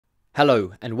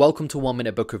Hello and welcome to 1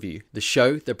 Minute Book Review, the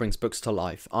show that brings books to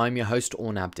life. I'm your host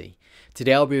Orn Abdi.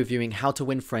 Today I'll be reviewing How to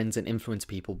Win Friends and Influence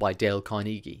People by Dale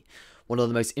Carnegie. One of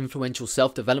the most influential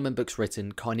self-development books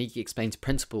written, Carnegie explains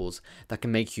principles that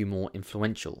can make you more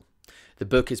influential. The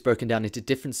book is broken down into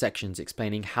different sections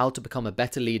explaining how to become a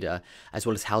better leader as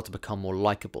well as how to become more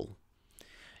likable.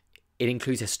 It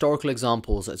includes historical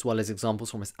examples as well as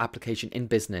examples from its application in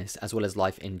business as well as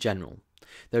life in general.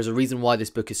 There's a reason why this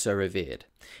book is so revered.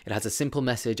 It has a simple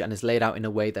message and is laid out in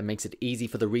a way that makes it easy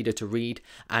for the reader to read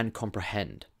and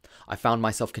comprehend. I found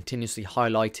myself continuously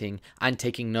highlighting and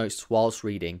taking notes whilst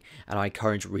reading, and I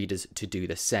encourage readers to do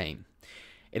the same.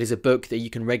 It is a book that you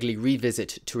can regularly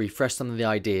revisit to refresh some of the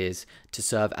ideas to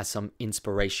serve as some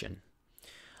inspiration.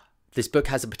 This book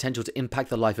has the potential to impact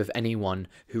the life of anyone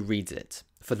who reads it.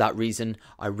 For that reason,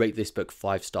 I rate this book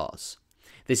 5 stars.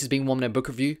 This has been 1 Minute Book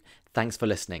Review. Thanks for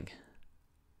listening.